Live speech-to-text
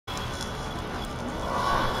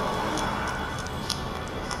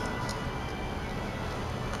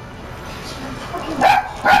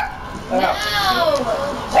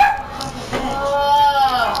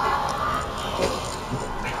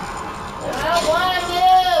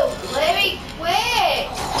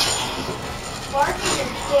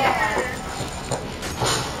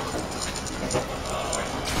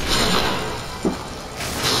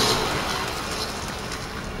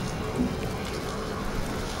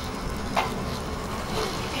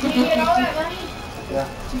Did you get all that money? Yeah.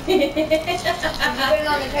 Did you put it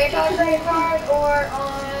on the PayPal credit card or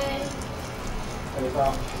on...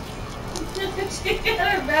 PayPal. She got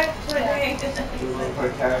her back for We're going to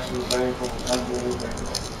put cash in the bank when we have to do anything.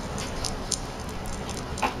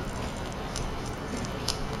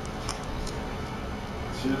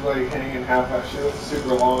 She was like hanging half out. She was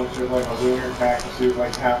super long. She was like a wiener tack. She was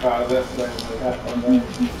like half out of this. So like half out of that.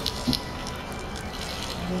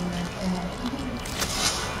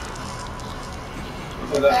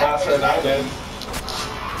 So that's faster than I did.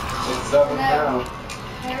 It's 7 now.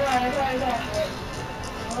 Never mind, I got it backwards.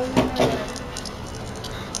 What was it?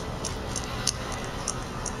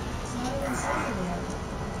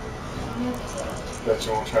 Bet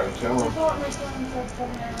you won't try to kill him. I thought my son said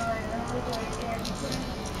 799. I was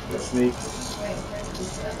like, The sneaks.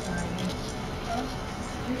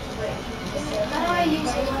 how do I use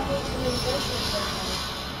it?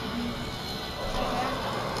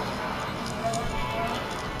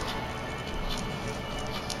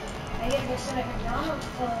 I get this at McDonald's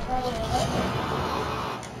for probably 11.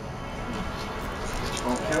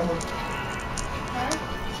 Won't kill him. Huh?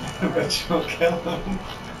 I bet you won't kill him.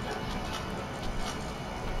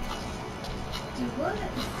 Do what?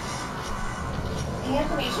 You have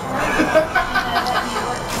to be strong.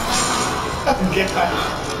 God.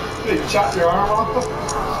 Did you chop your arm off?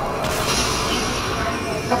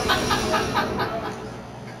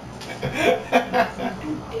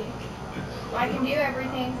 I can do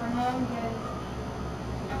everything from home because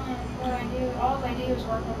what I do, all I do is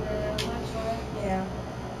work on the website. Yeah.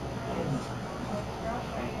 I'll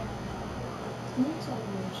show you. Can you tell me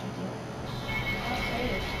what you did? I'll show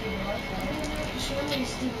you Steve's website. Show me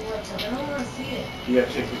Steve's website. I don't want to see it. You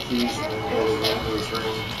gotta take the keys and then go to the his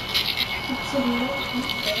room. It's a no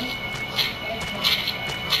pizza.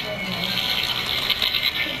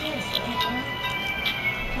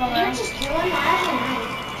 You're just doing that tonight.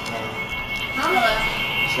 Hello.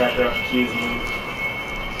 Just gotta grab the keys and then.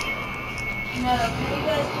 No, can you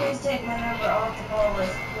guys please take my number off the call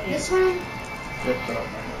list, please? This one? Picked up.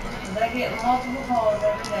 Because I get multiple calls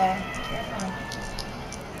every day. That's fine.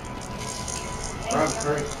 Run,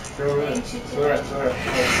 hurry. Go over there. To the right, to the right.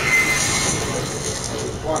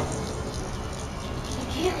 One. I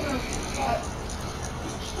can't run.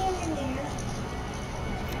 In there.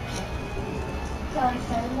 It's only $7.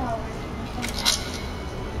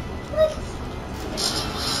 What?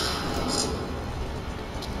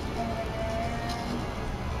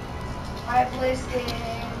 I've listed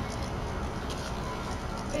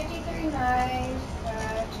 53 knives,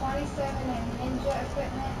 27 in ninja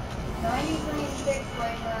equipment, 93 in fixed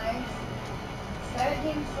blade knives,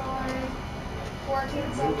 17 swords,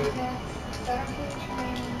 14 self-defense, 17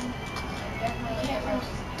 training, and definitely can't run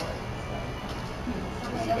support.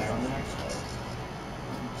 Somebody else Down is there.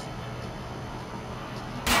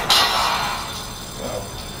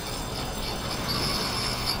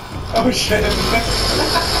 Oh shit!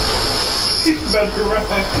 You better run.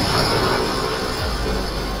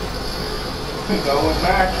 Don't look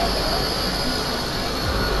back.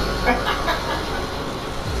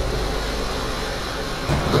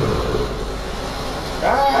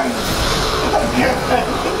 Ah!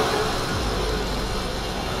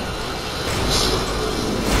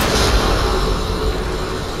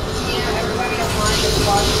 Yeah, everybody online is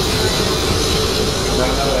watching. No,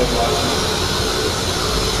 they're watching.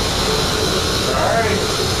 Alright,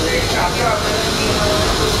 chop chop.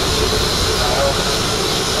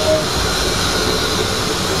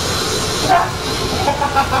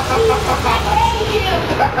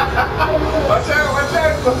 Watch out, watch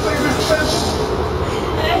out! Don't leave this fish!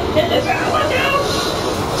 Watch out, watch out!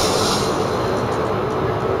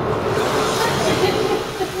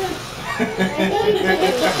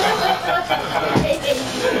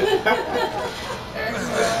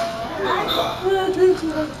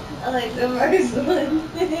 I like the first one.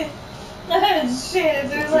 Oh shit,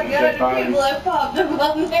 there's like 100 people that popped up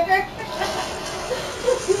on there.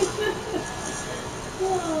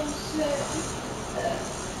 Oh shit.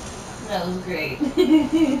 That was great.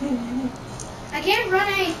 I can't run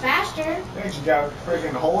any faster. I think you got a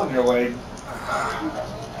friggin' hole in your leg.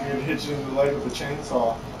 You're gonna hit you in the leg with a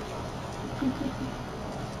chainsaw.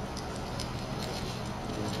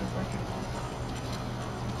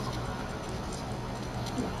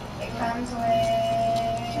 It comes with...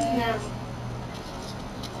 No.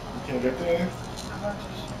 You can't get there?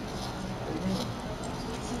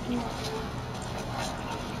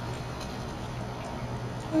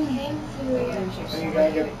 Came through You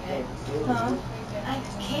gotta get. Huh? I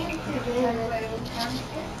came through there.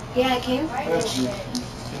 Yeah, I came through That's you. there.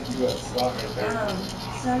 You Good spot right there.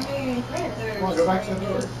 Send me print. Come on, go back to the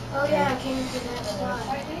door. Oh yeah, I came to that spot.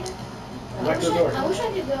 Go back to the door. I wish I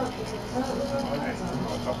could go because Alright, I'm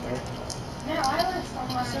going up there. no, I live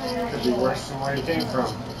somewhere. Could be worse than where you came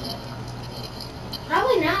from.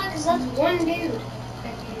 Probably not, because that's one dude.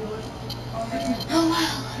 Oh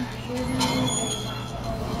wow.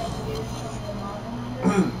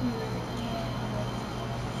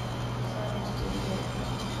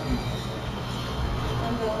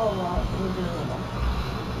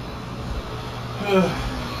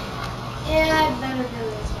 Yeah, I'd better do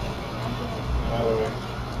this. Other way.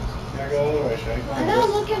 Yeah, go the other way, Shay. I gotta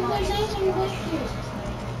look if there's anything with you.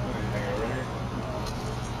 Anything over here?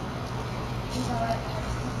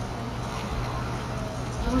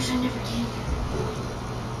 I wish I never came.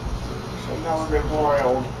 Should never been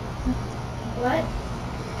wild. What?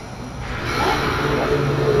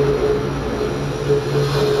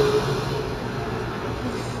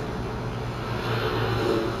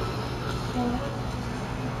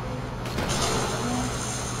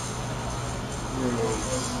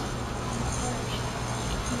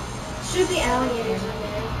 Should be alligators in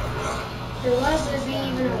there. If there was, it'd be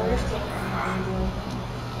even a worse thing.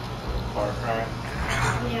 Far cry.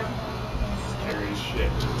 Yeah. Scary as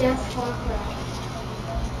shit. Death Far Cry.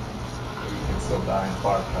 You can still die in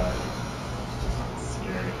Far Cry.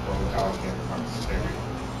 Scary. Well, the alligator part's scary.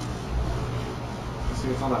 Let's see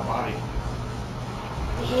what's on that body.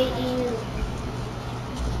 I hate you.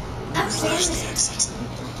 I'm serious.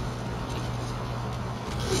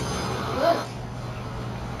 Look.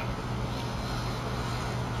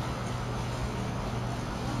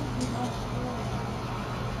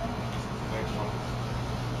 Next one.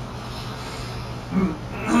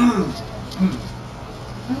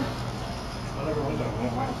 Whatever window,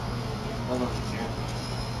 what way? I don't know if you can.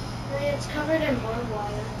 It's covered in barbed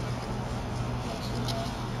wire.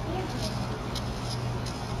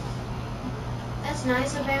 That's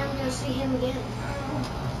nice. I bet I'm gonna see him again.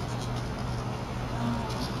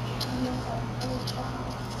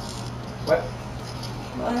 What?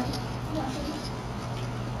 What?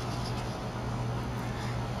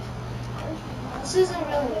 This isn't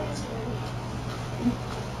really nice.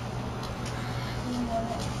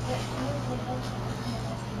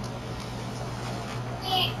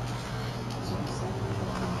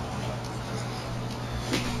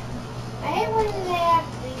 I hate when they have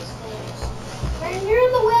these things. Man, you're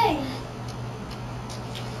in the way.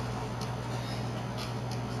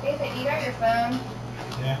 Stupid, you got your phone?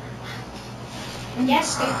 Yeah. Yes,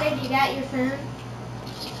 stupid, you got your phone?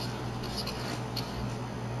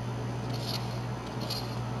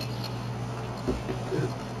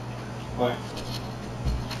 What?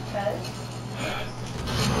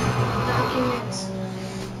 Documents.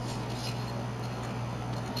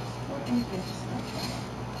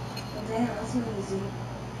 Damn, that's an easy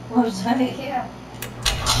website. Yeah.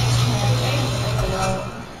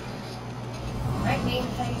 I can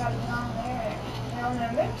even tell you how to get on there. And on the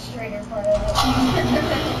administrator part of it.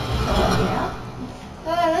 Yeah?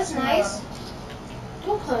 Oh, that's nice.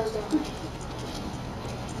 Don't close it.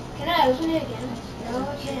 Can I open it again? No,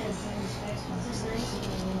 I can't. That's nice.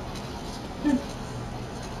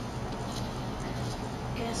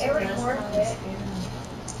 It records it.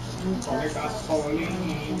 Oh my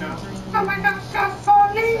gasolina. Oh my God,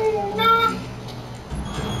 gasolina!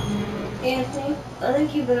 Anthony, I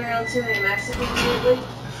think you've been around too many Mexicans lately.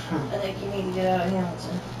 I think you need to get out of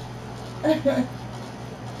Hamilton.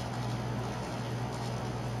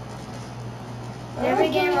 Every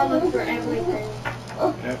game I look for everything.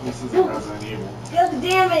 Yeah, this is a Resident Evil. God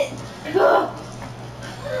damn it! Shut up.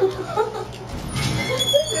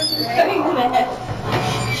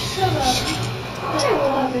 I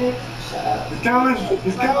love it. He's coming!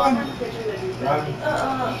 He's coming! Run.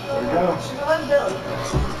 There we go.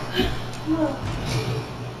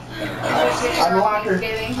 Unlock her.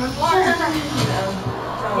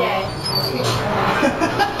 Yay.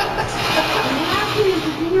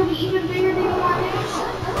 You'll be even bigger than you are now.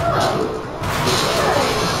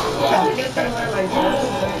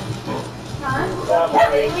 Huh?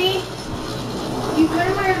 Really? You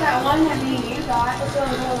could wear that one that me and you got. I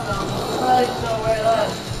just don't wear that.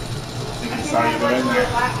 You can saw you in there.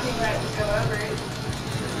 Black thing that would go over it.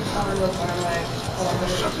 I'm gonna go far away.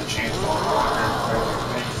 Shove the chain on her.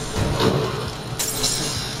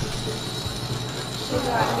 She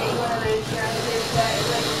got me one of those dresses that is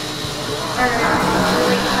like,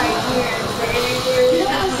 really tight here and very, very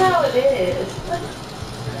That's how it is.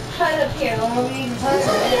 Cut up here, the more we can cut it.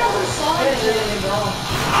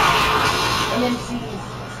 And then C's.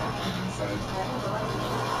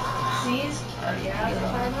 C's? yeah, that's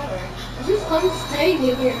what I remember. I'm staying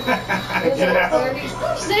in here. Get out.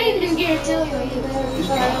 I'm staying in here until you leave. You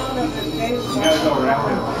gotta go around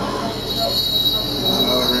him.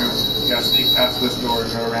 Another room. You gotta sneak past this door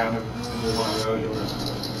and go around him and move on to the other door.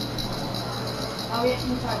 I'll get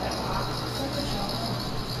inside that box.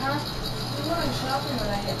 Huh? We're going shopping when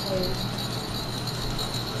I get paid.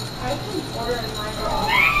 I can order in my room.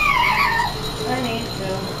 I need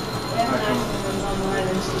to. They have nice ones online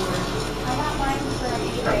and cheaper. I got mine from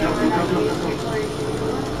eBay. I have for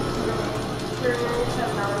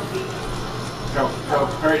 $7 each. Go,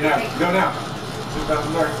 hurry now. Go now. Just out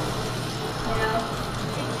the door. Yeah.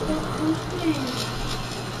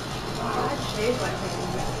 That shaves my hand.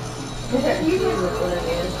 You know what it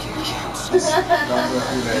is. Don't go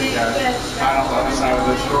through there. You gotta hide on the other side of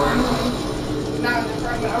this door. Not on the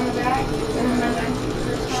front, but on the back. And then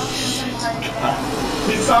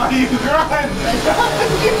He saw you run!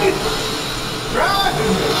 Run!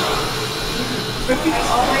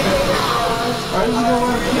 Why did you not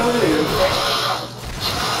want to kill you?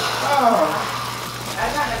 Oh! I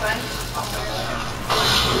got a bunch.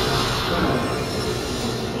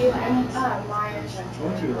 You and Myers.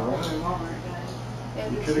 Don't you run?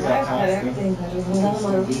 You could have I've got got past everything him. that is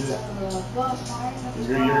Walmart.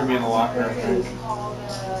 You're gonna be in the locker, I think.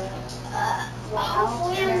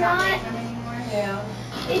 Hopefully I'm not. Yeah.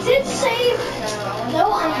 Is it safe? No,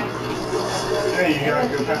 I'm. Hey, you gotta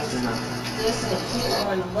go past him now. This is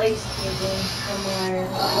people in lace people somewhere.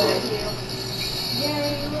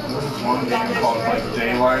 There's one game called like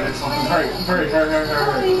Daylight or something. Hurry. Oh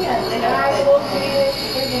yeah, they will be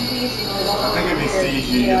freaking pieces. I think if he sees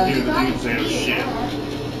you, you'll do the dude say shit.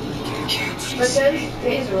 But those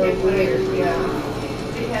days are really weird, yeah.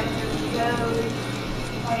 Because those,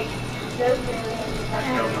 like, those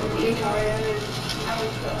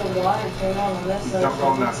the water came on this side. Don't go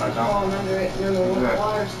on that side, don't. Falling under it, and then the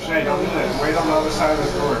water Shay, don't do that. Wait on the other side of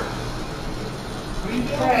the door. What are you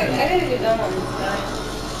doing? Alright, I gotta get done on this side.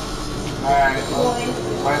 Alright,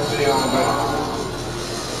 mine's video on the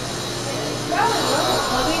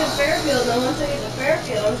I'll be in Fairfield, and once I get to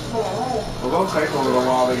Fairfield, I'm just going home. Well, it'll take a little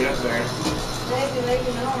while to get there.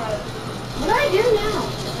 Maybe not. What do I do now?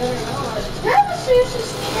 Better not. That was seriously.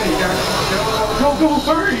 Hey, you gotta go,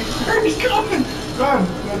 hurry! Hurry, he's coming! Run!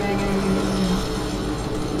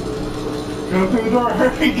 Go through the door,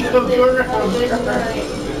 hurry! Go around!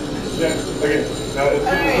 Yeah, okay. Now it's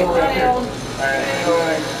the door right here.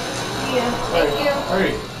 Alright, Yeah, thank you.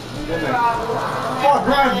 hurry. Get in there. Fuck,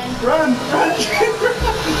 run! Go,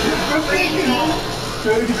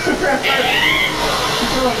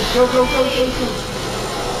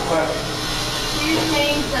 You're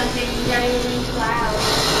saying something really loud.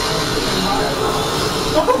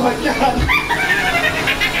 Oh my god!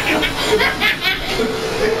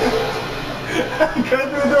 Go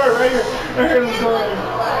through the door right here. Right here, the door.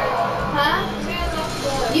 Huh?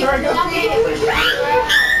 You Sorry, go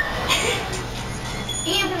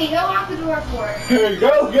Anthony, go lock the door for it. Here,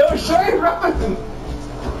 go, Shay, run!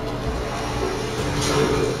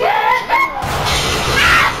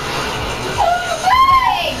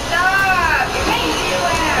 Hey, stop! You're making me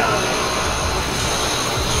loud.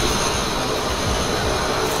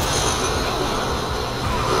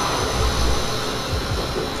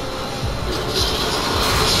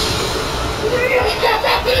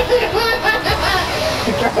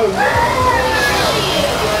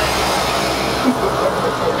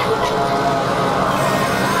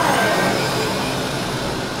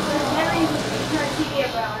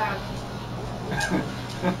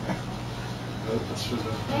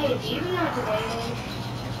 Hey, do you know what today is?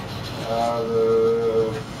 The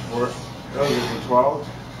 4th. Oh, is it the 12th?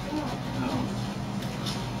 No.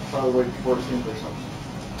 Probably like 14th or something.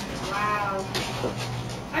 Wow.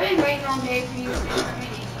 I've been waiting all day for you to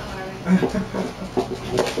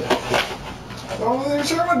I wasn't even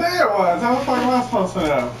sure what day it was. How the fuck am I supposed to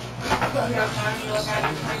know?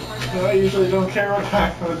 I usually don't care what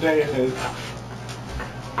time of the day it is.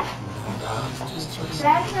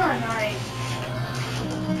 That's not nice.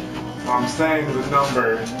 I'm saying the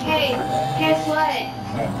number. Hey, guess what?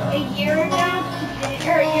 A year ago,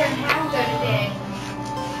 or a year and a half ago today,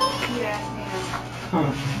 you asked me.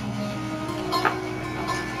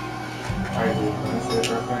 Alright, dude, let me see it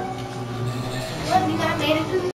real quick. Well, you got made it to the